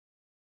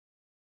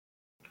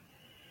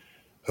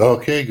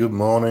Okay, good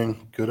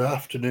morning, good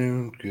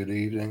afternoon, good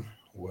evening,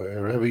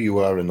 wherever you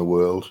are in the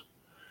world,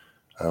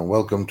 and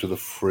welcome to the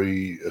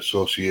Free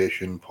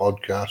Association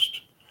podcast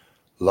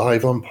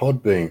live on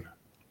Podbean.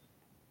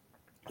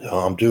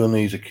 I'm doing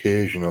these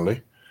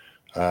occasionally.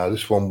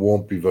 This one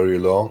won't be very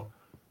long.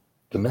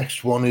 The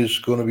next one is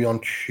going to be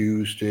on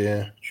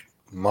Tuesday,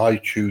 my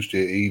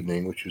Tuesday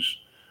evening, which is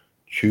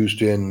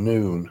Tuesday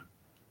noon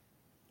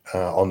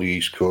on the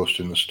East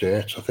Coast in the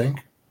States, I think.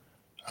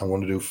 I'm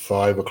going to do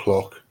 5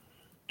 o'clock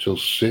till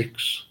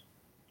 6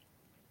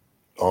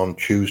 on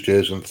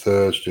Tuesdays and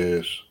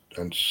Thursdays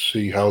and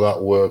see how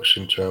that works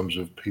in terms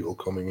of people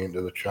coming into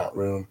the chat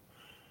room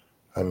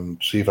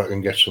and see if I can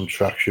get some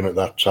traction at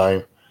that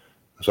time.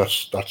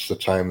 Because that's the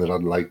time that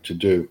I'd like to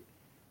do,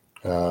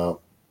 uh,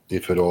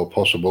 if at all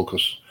possible,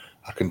 because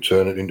I can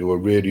turn it into a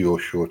radio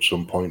show at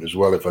some point as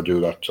well if I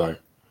do that time.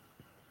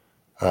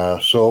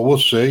 So we'll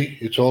see.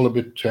 It's all a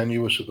bit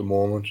tenuous at the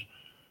moment,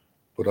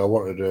 but I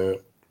wanted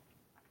to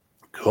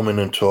come in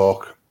and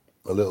talk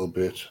a little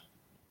bit,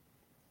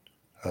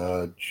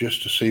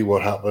 just to see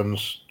what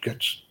happens.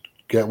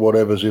 Get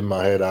whatever's in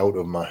my head out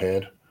of my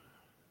head,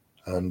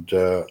 and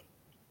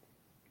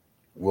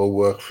we'll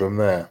work from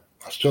there.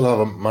 I still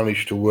haven't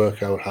managed to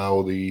work out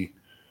how the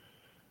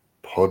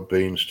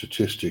Podbean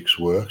statistics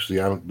works, the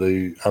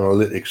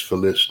analytics for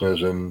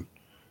listeners and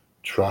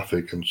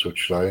traffic and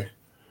such like.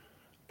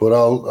 But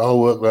I'll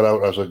work that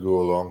out as I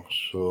go along.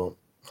 So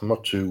I'm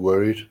not too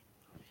worried.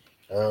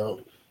 Uh,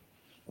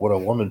 what I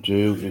want to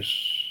do is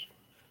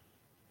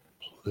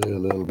play a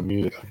little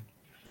music,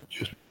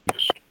 just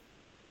because.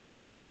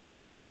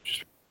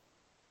 Just,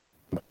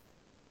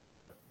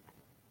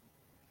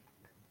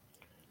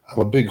 I'm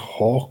a big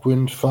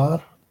Hawkwind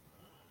fan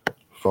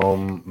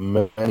from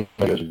many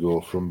years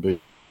ago, from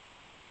being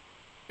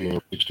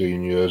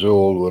 16 years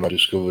old when I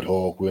discovered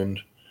Hawkwind,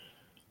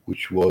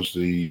 which was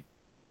the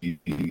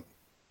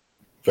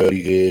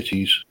very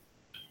 80s,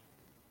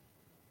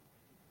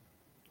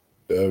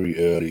 very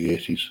early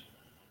 80s.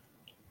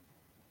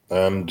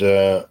 And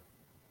it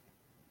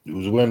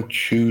was when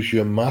Choose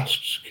Your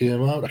Masks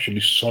came out. Actually,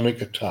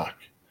 Sonic Attack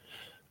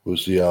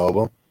was the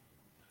album.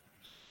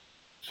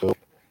 So,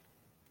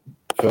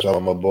 first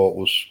album I bought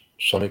was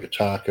Sonic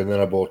Attack, and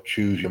then I bought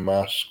Choose Your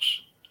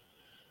Masks.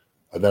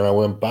 And then I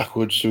went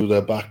backwards through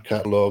their back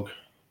catalogue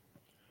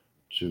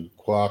to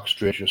Quark,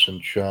 Strangeness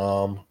and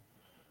Charm,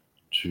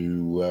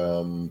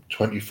 to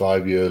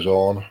 25 Years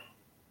On,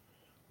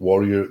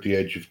 Warrior at the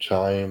Edge of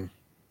Time,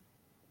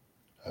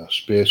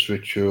 Space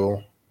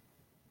Ritual.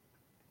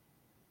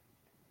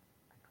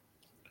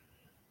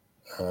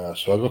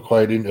 So I got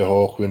quite into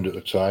Hawkwind at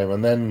the time,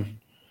 and then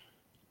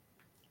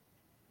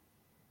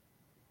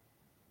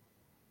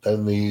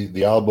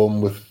the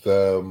album with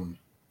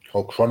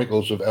called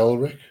Chronicles of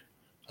Elric,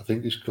 I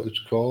think it's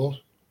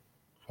called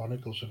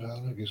Chronicles of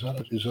Elric. Is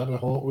that a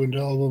Hawkwind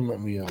album?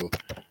 Let me have a.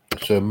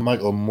 It's a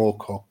Michael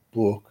Moorcock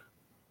book.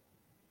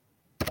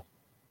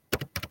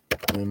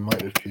 They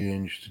might have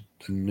changed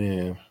the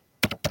name.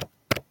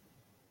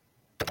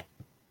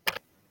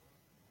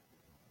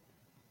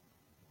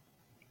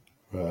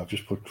 Right, I've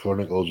just put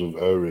Chronicles of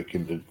Elric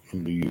into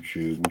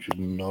YouTube, which is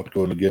not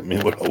going to get me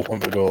what I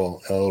want at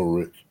all.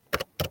 Elric.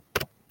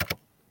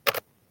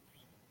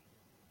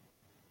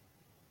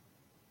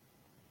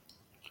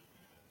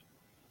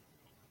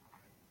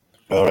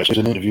 All right, so it's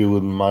an interview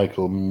with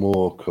Michael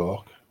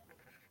Moorcock,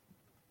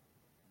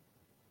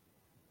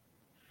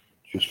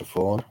 just for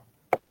fun.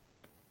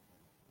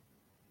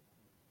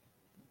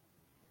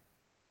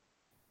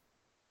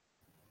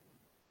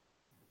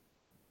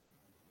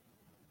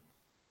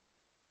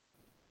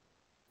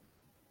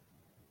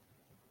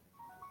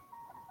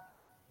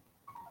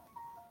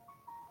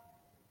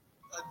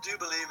 I do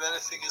believe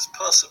anything is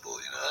possible,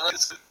 and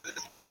it's like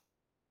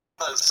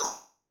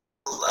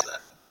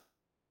that.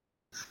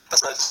 I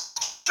just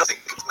think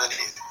of many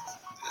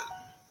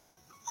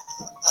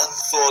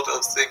unthought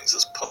of things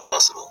as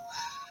possible.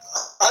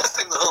 I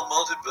think the whole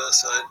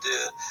multiverse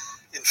idea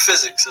in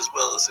physics as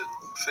well as in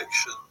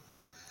fiction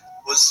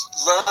was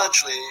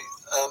largely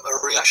a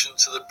reaction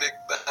to the Big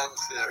Bang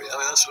Theory. I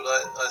mean, that's what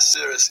I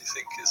seriously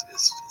think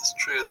is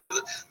true.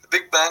 The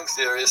Big Bang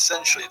Theory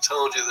essentially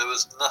told you there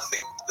was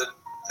nothing, that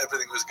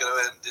everything was going to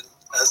end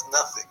as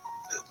nothing.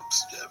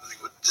 Everything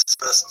would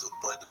disperse to the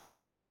point of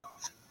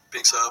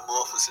being so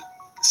amorphous it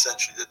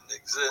essentially didn't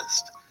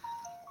exist.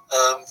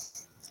 And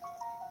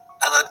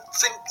I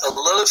think a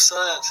lot of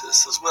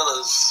scientists, as well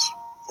as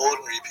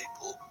ordinary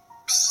people,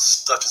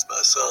 such as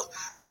myself,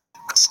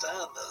 couldn't stand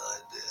that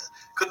idea.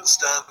 Couldn't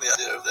stand the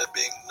idea of there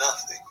being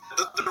nothing.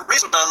 The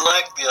reason I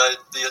like the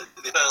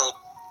eternal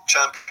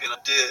champion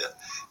idea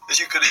is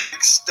you could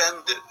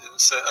extend it, and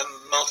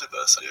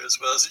multiverse idea as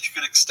well, is that you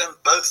could extend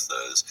both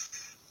those.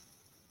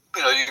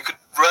 You could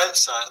write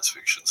science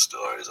fiction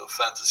stories or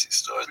fantasy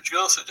stories, but you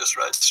could also just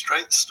write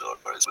straight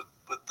stories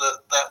with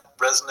that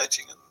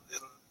resonating in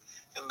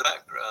the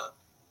background.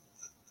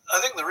 I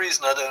think the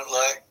reason I don't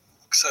like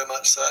so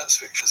much science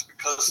fiction is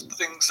because the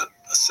things that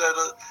are said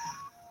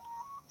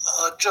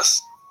are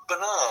just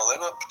banal. They're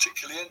not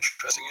particularly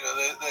interesting. You know,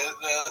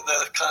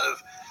 they're kind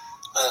of,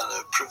 I don't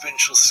know,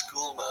 provincial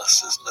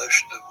schoolmaster's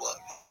notion of what,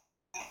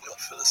 you know,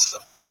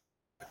 philosophy.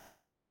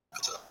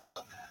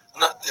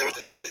 And that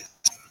irritated,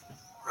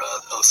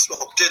 or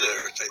did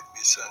irritate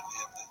me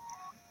certainly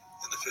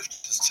in the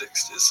 50s and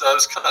 60s. So I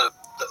was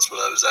that's what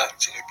I was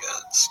acting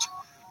against.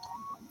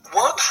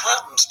 What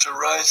happens to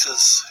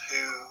writers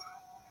who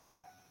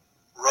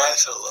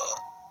write a lot?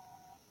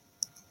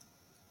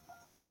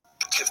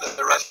 If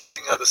they're writing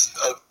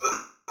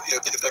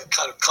if they're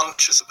kind of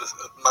conscious of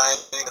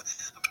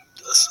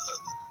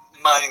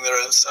mining their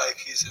own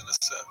psyches in a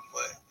certain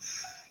way,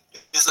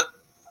 is that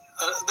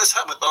this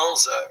happened with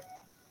Balzac,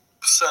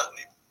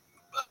 certainly.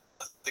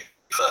 I think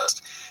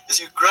first is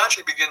you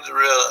gradually begin to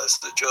realize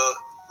that you're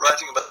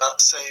writing about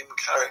that same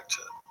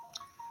character,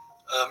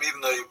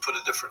 even though you put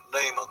a different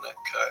name on that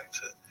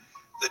character,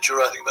 that you're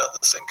writing about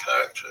the same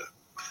character.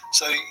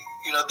 So,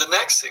 you know, the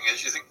next thing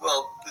is you think,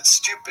 well, it's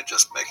stupid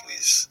just making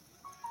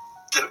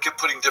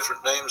putting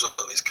different names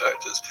on these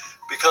characters,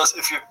 because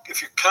if you're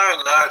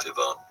carrying a narrative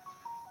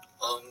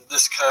on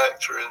this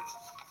character in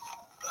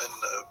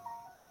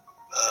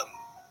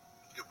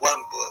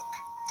one book,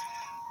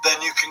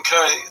 then you can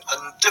carry a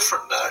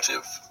different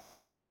narrative,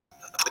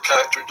 the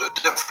character into a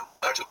different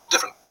narrative,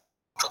 different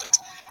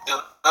context. You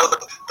know,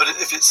 but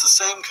if it's the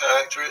same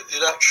character,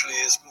 it actually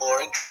is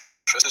more interesting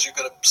because you're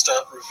going to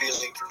start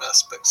revealing different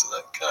aspects of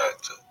that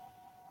character.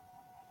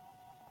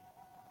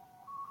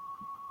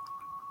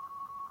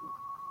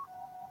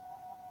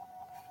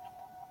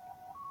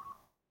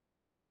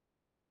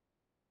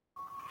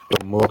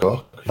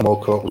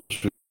 Moorcock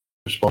was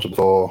responsible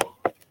for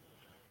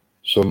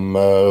some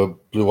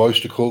Blue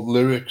Oyster Cult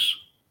lyrics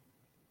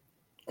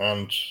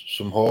and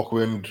some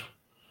Hawkwind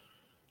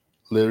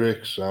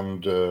lyrics,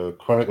 and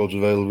Chronicles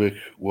of Elric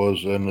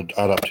was an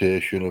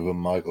adaptation of a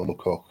Michael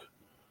Moorcock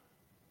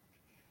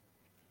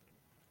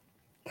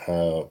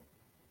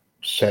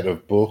set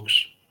of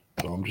books.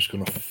 So I'm just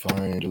going to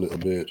find a little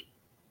bit.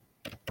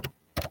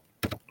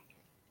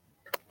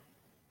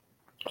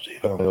 See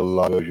if I have a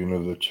live version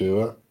of the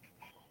tour.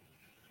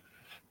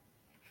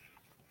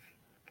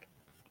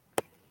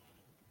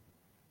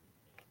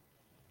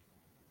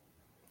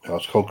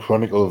 It's called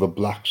Chronicle of the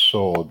Black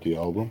Sword, the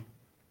album.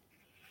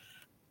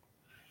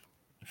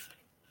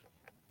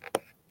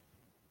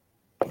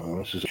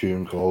 This is a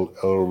tune called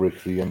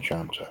Elric the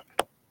Enchanter.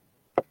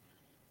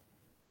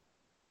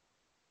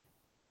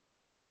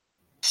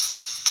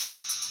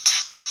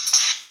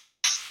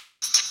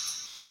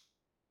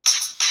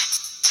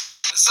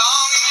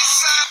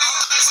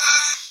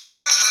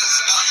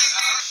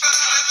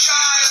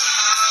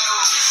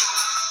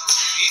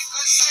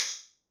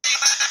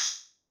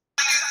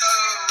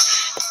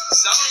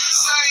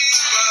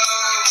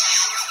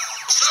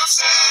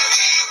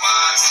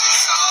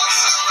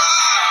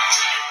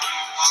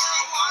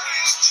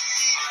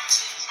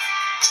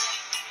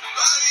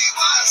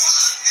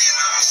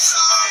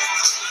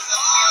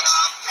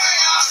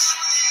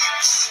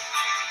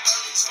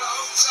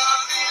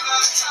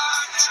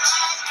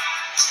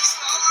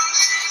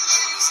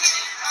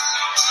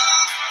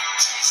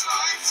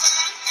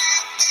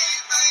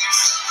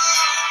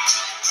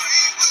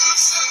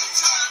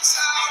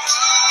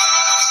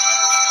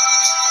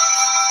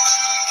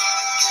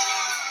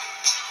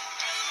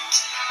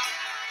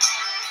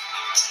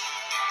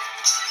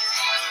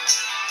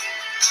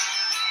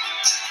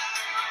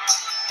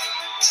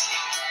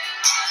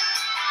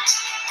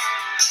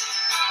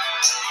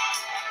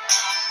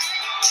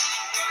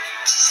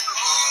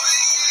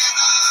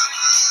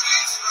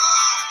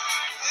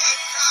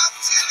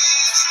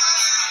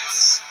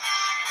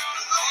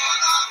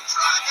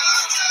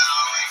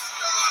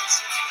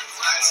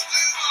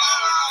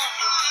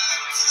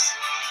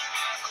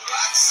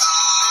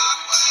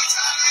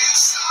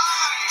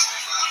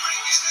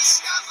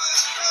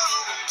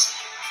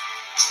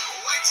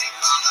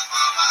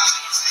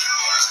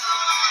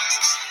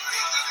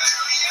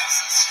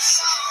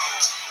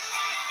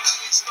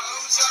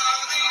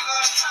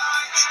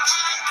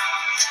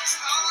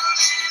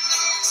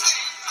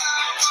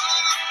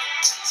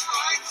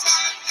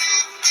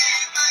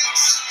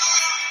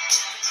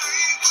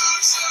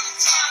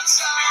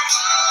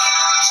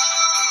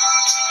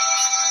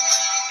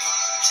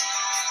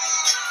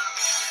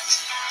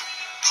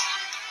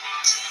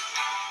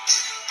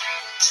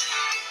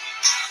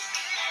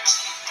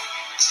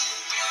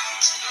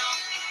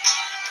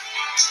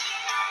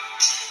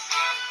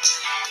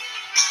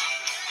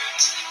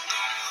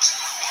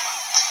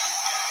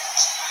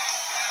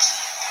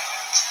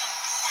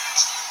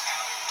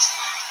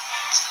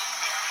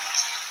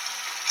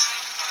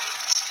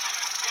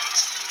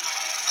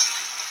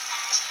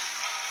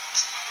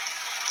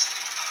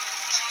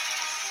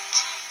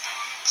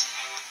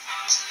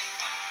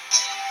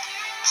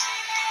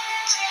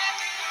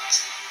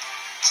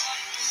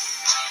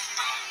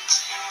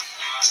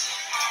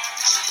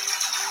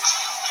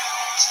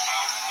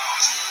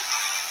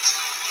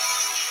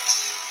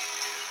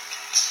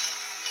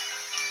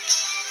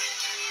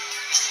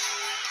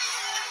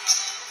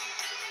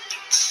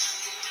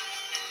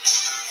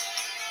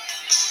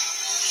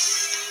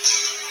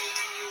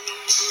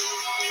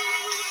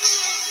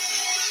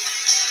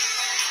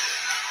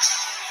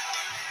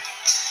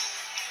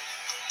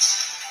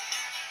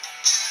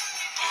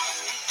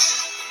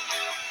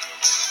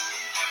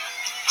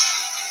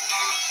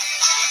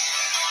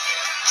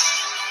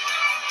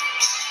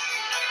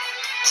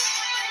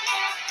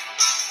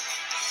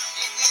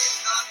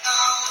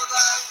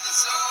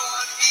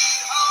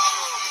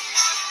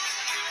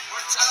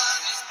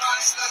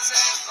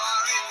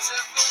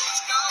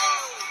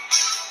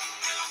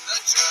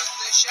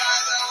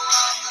 shadow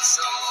of the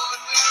sword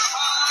will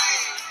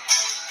hide.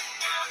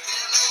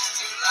 Till it's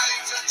too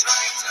late to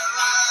traitor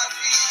at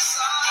his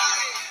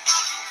side.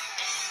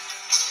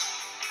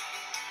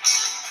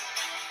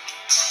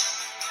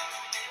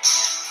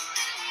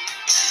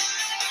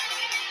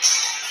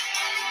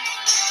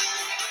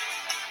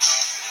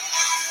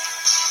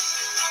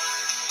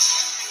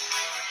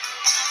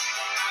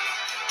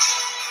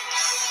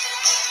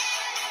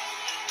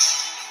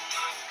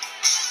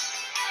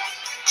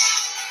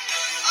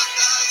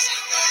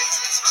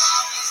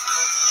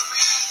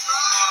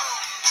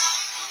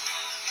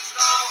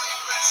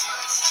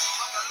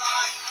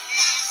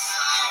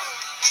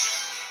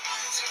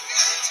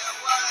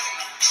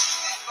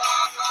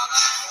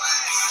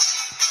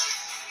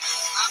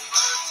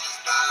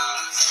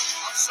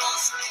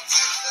 Sorcery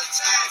to the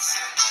test.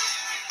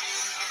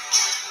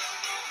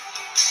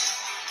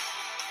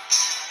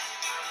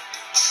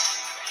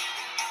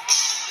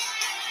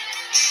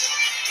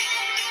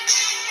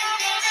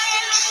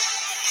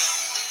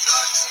 The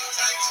drugs he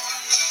takes to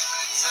keep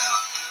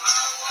himself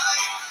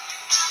awake.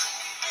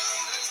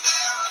 Lose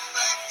their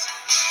effect,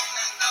 he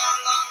can no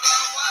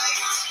longer wait.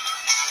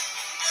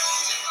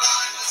 To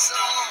find the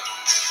soul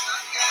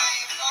and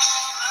gain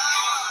more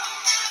power.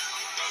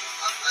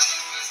 A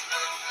faithless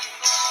move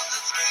before the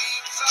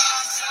dreams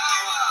are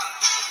sour.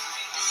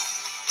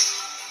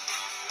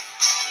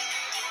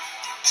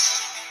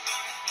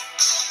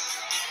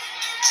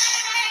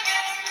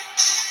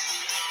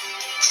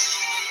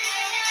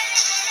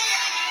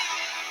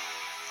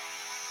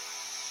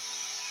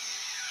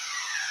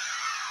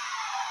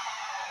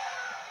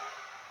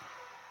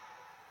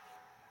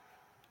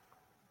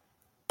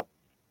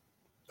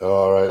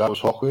 All right, that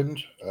was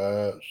Hawkwind.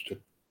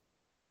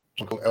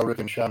 Uncle Elric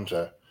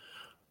Enchanter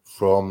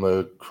from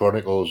the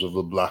Chronicles of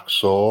the Black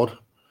Sword,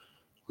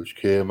 which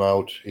came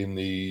out in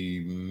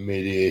the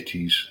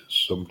mid-80s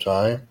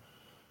sometime.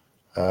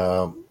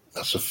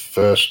 That's the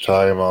first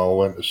time I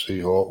went to see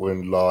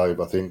Hawkwind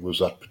live, I think, was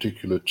that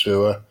particular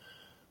tour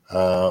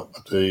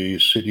at the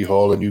City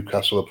Hall in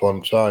Newcastle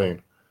upon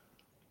Tyne.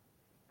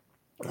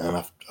 And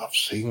I've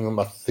seen them,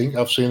 I think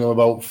I've seen them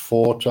about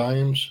 4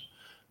 times,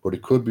 but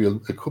it could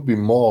be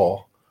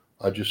more.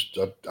 I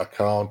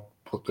can't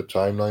put the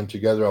timeline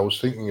together. I was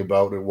thinking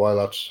about it while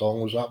that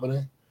song was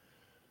happening,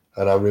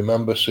 and I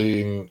remember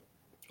seeing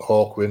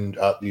Hawkwind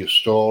at the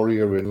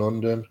Astoria in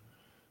London,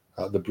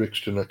 at the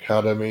Brixton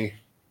Academy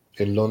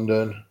in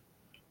London,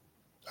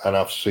 and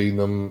I've seen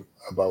them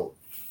about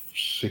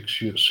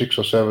 6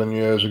 or 7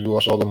 years ago.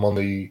 I saw them on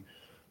the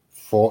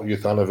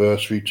 40th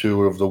anniversary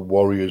tour of the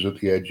Warriors at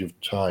the Edge of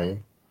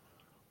Time.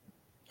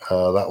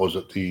 That was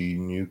at the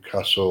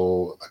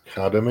Newcastle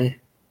Academy.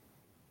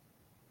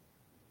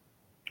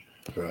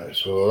 Right,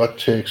 so that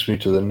takes me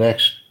to the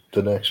next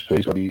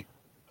page.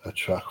 A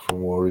track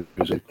from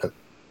Warriors at Time.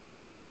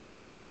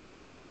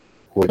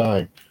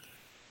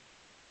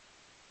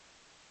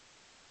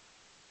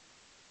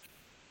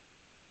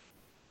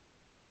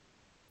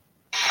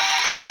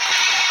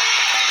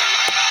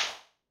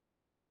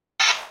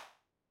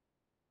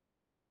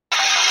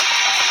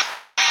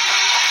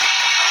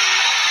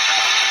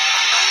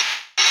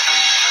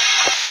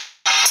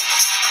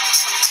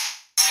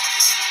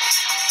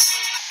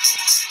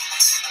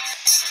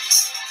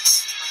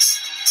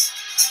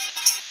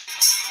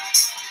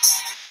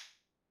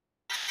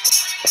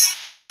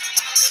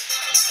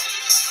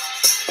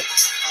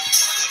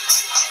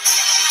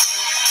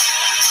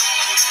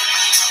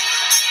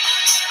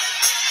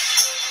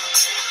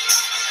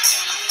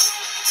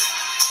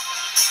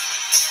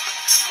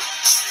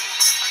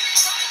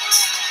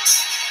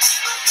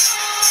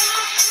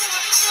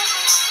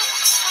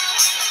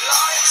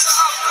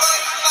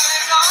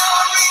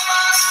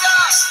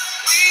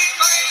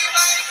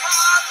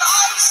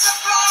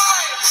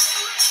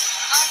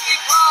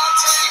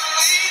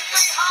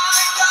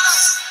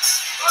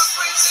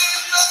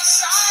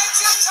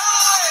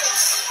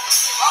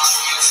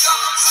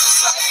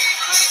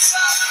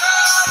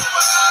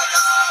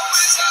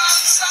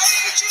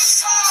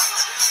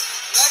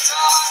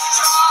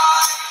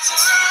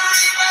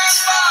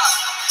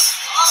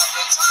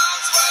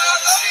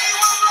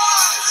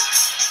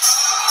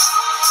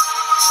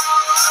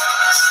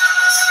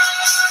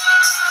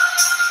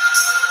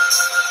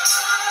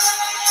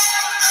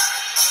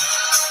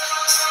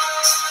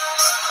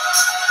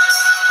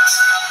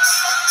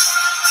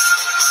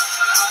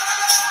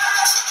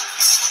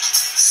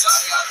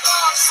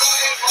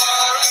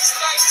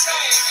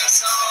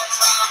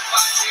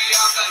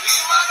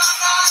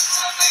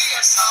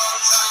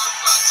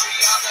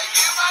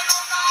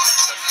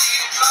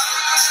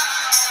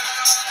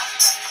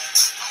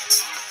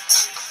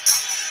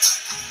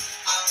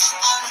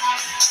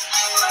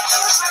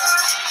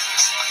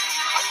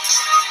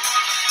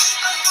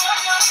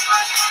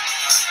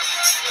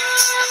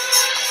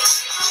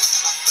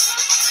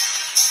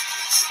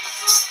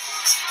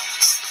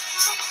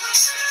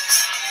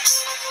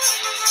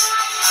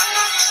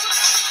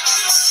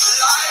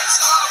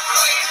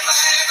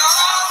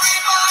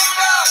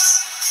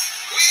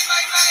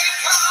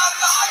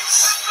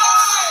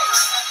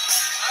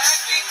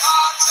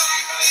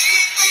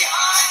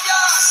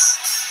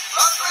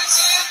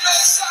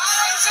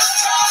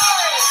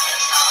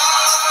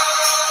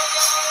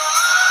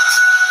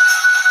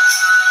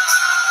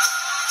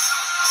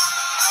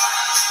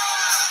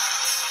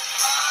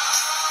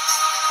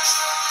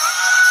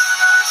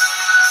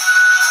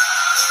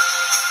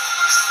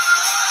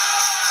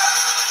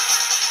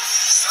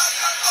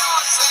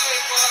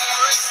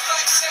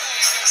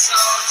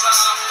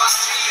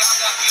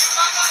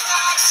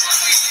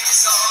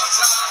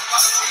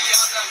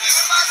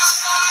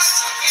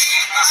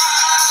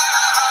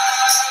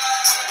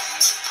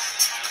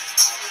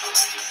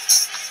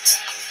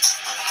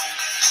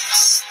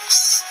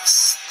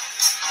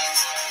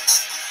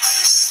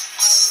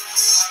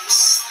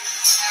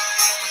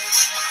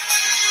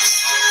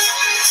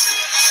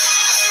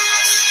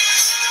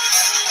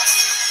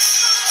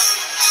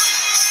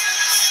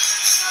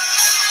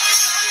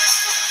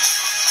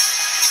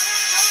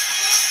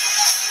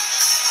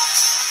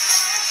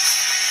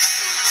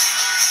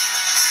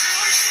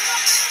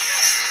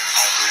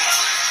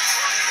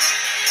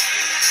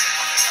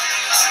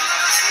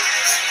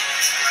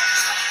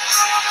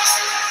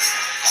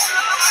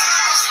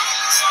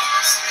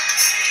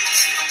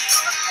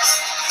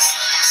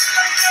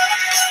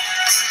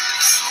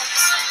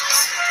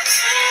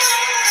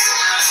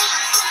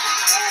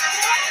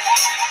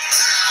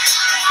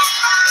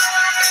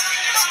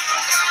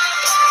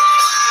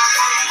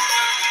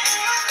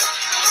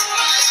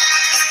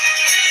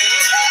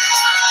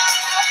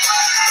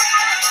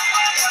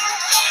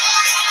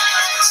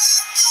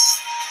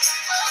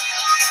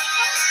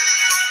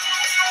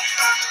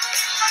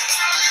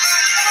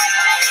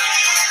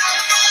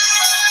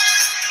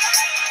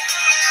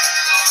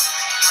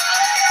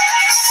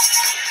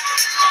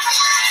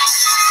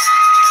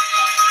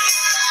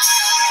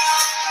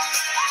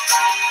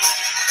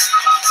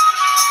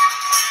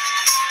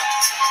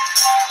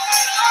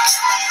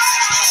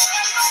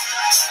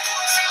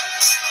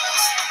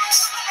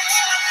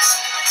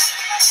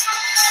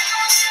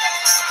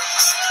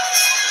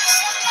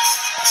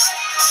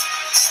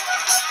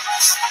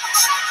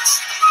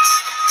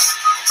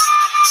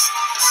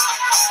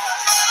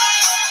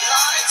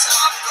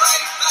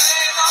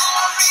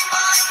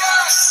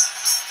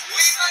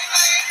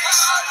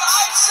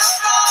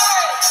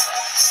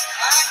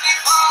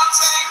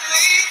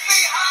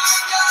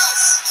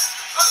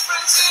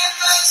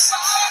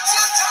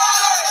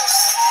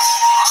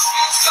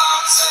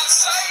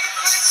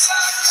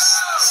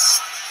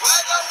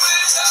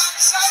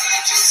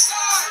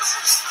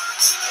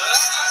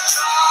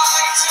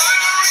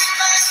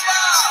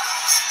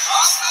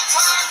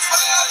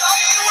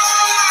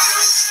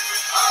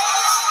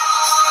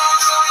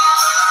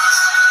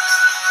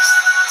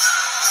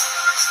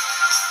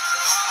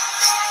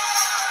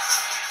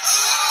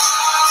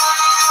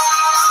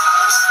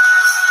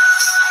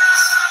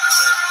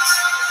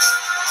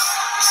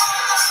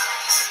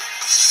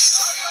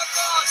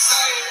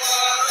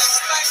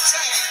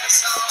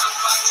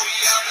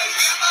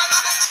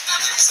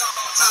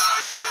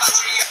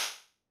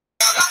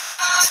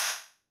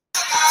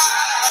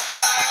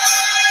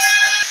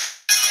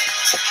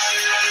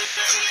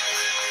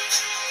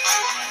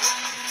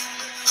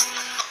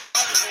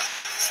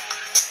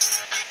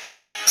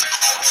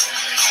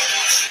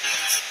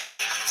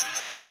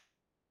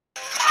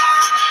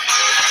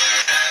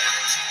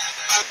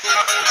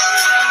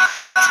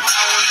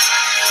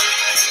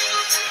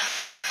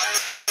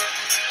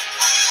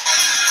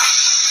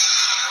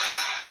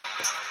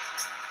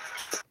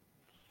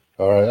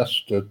 Alright,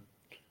 that's the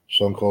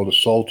song called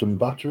Assault and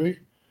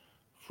Battery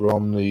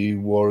from the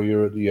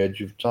Warrior at the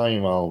Edge of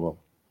Time album,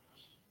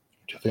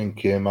 which I think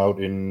came out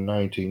in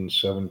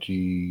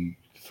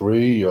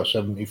 1973 or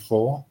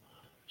 74.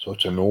 So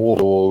it's an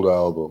old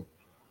album.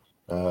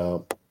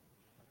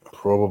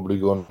 Probably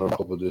going to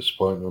wrap up at this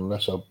point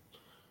unless I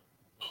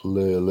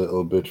play a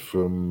little bit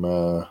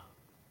from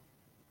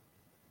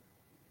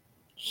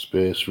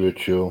Space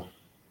Ritual.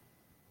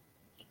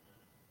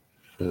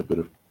 A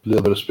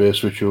little bit of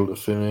Space Ritual to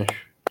finish.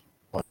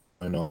 Why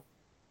not?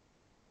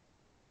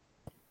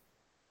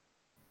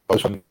 I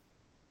was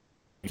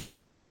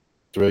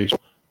 23, so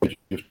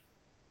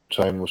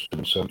time was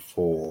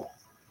 74,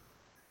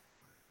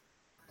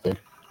 I think.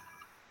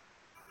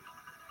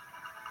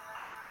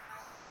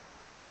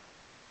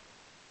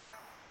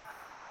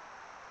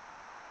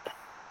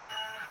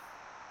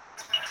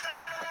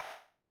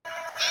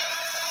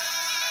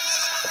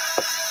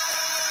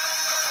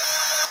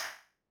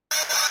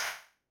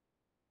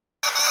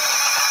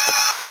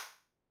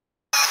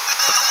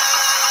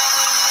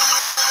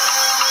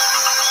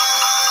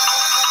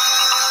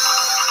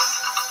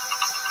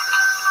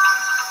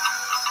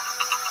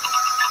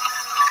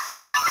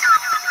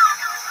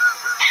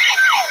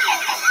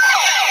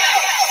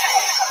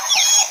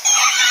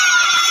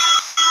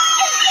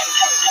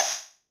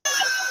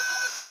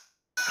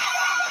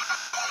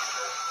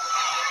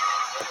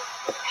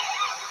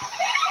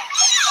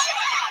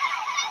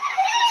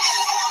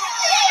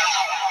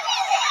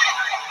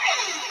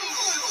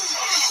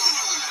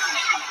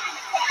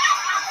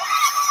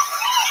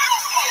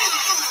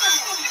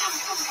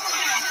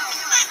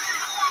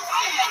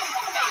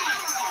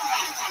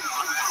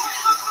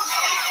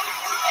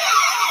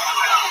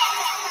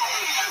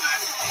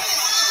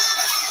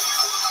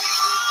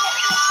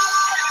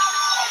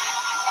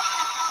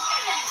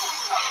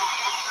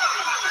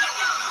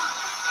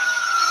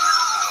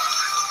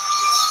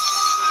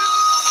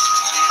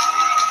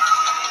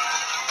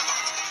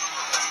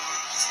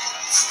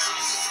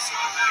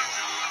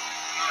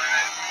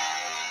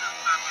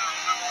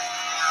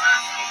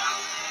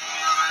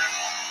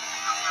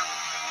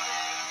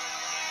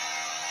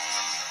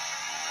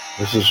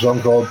 This is a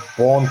song called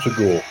Born to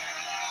Go.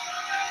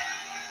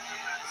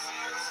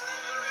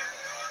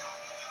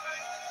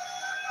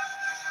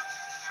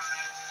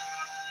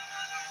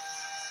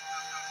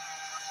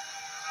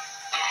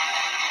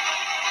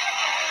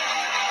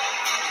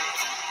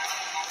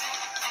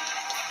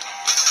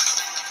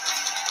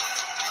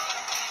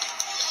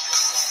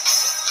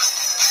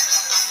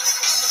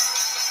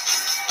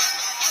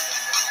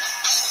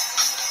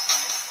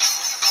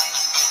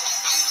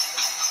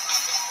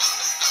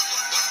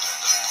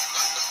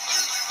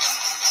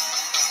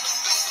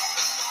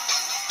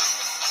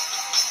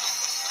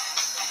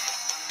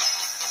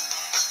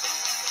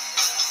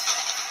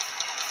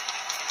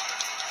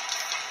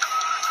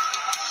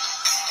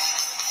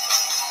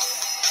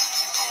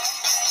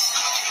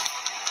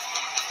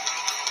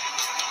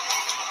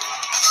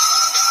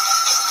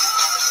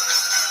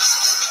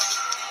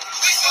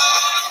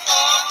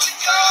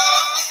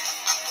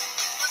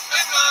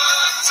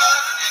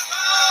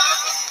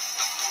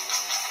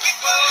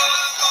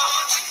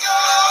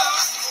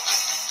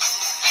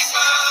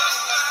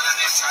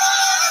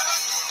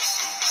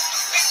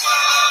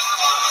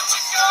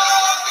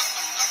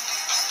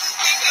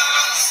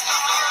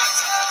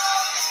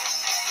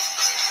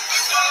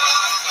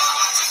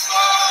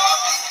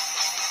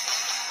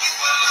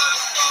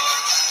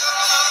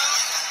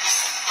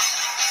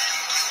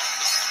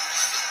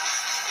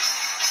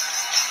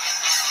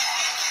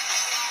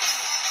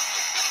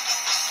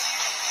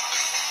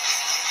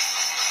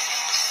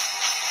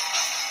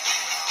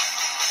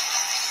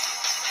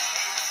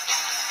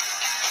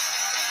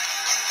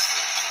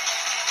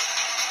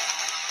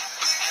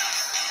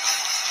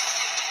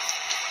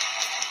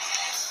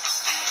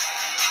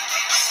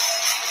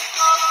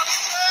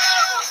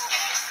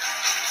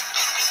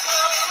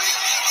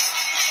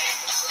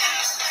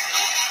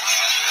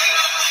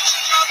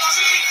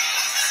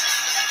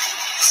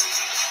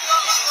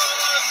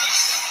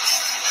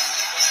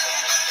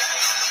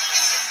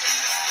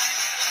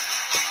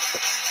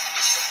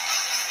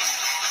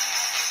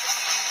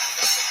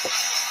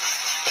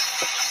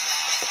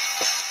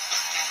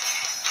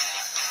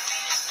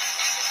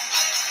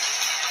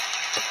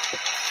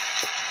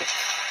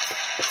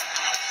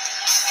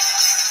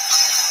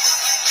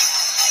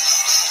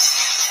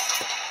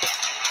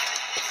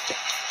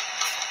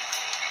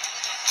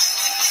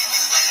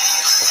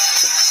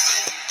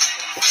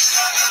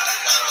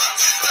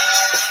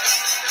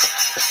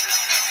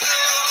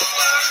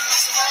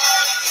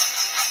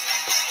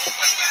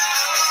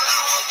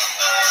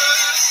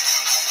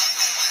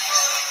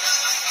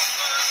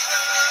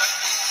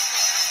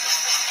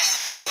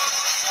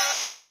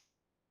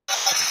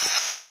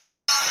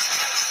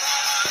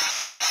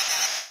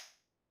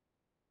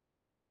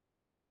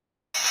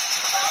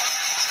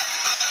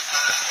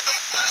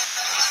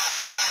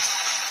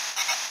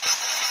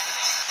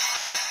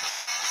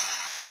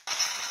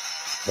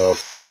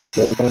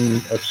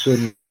 I've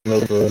seen for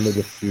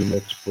another few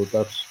minutes, but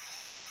that's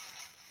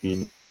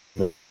enough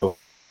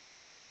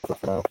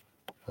now.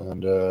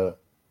 And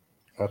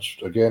that's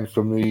again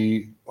from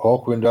the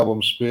Hawkwind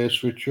album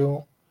Space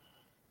Ritual,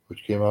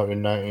 which came out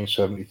in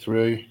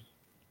 1973.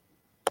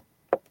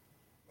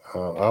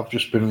 I've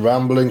just been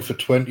rambling for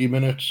 20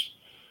 minutes,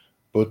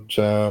 but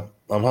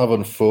I'm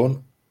having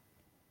fun.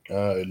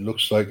 It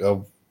looks like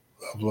I've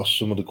lost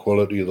some of the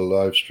quality of the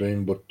live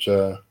stream, but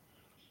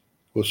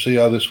we'll see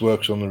how this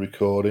works on the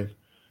recording.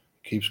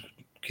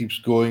 Keeps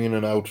going in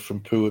and out from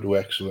poor to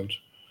excellent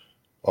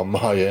on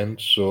my end,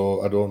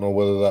 so I don't know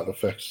whether that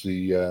affects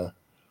the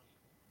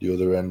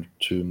other end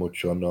too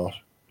much or not.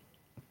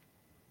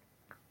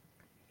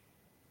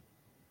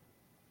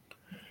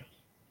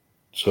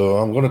 So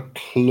I'm going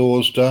to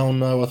close down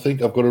now. I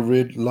think I've got a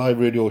live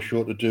radio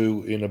show to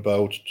do in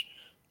about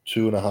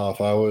 2.5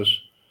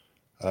 hours.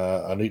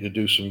 I need to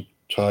do some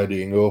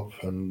tidying up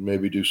and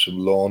maybe do some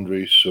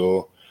laundry,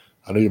 so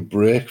I need a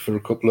break for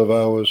a couple of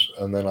hours,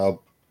 and then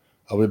I'll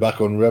be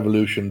back on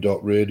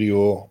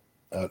revolution.radio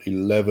at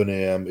 11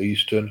 a.m.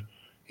 Eastern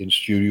in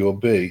Studio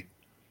B,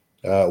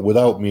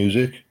 without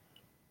music,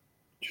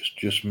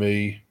 just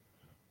me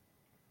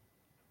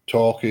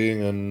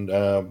talking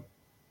and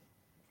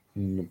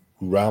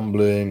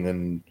rambling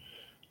and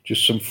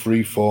just some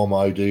free form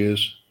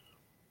ideas.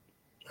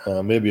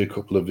 Maybe a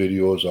couple of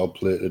videos I'll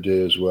play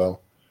today as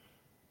well.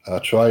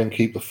 Try and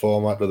keep the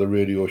format of the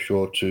radio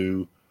show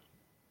to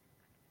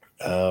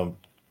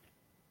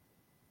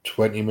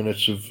 20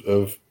 minutes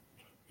of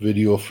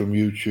video from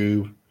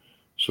YouTube.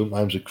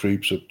 Sometimes it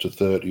creeps up to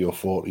 30 or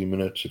 40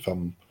 minutes if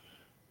I'm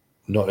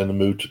not in the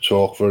mood to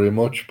talk very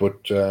much,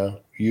 but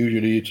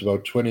usually it's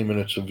about 20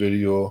 minutes of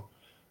video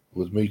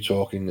with me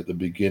talking at the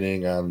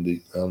beginning and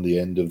the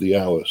end of the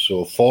hour.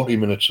 So 40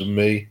 minutes of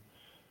me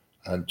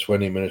and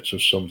 20 minutes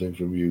of something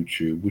from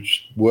YouTube,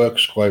 which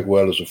works quite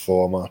well as a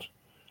format.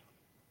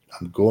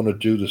 I'm going to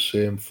do the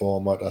same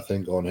format, I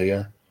think, on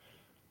here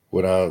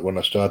when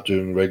I start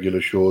doing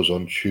regular shows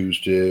on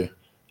Tuesday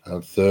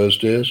and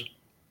Thursdays.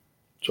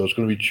 So it's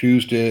going to be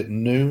Tuesday at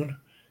noon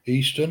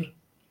Eastern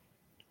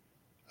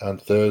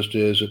and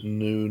Thursdays at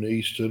noon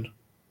Eastern.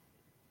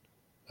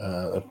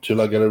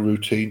 Until I get a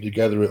routine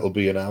together, it'll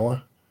be an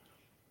hour.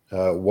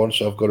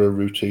 Once I've got a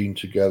routine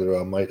together,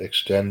 I might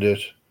extend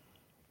it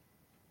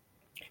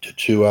to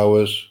 2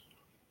 hours.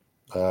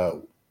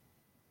 Well,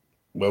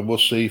 we'll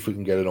see if we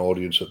can get an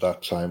audience at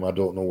that time. I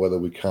don't know whether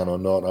we can or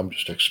not. I'm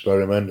just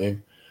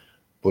experimenting.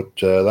 But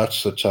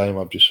that's the time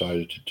I've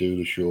decided to do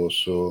the show.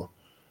 So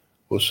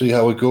we'll see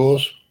how it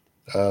goes.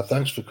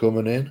 Thanks for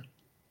coming in.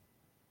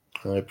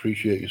 I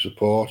appreciate your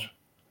support.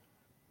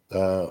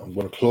 I'm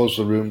going to close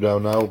the room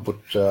down now, but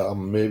I'll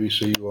maybe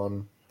see you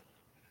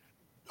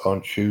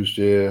on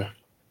Tuesday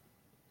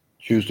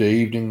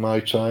evening my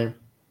time.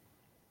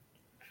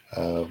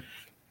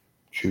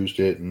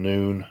 Tuesday at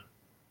noon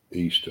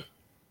Eastern.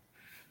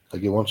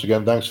 Again, once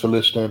again, thanks for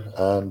listening,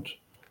 and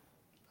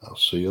I'll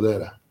see you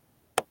later.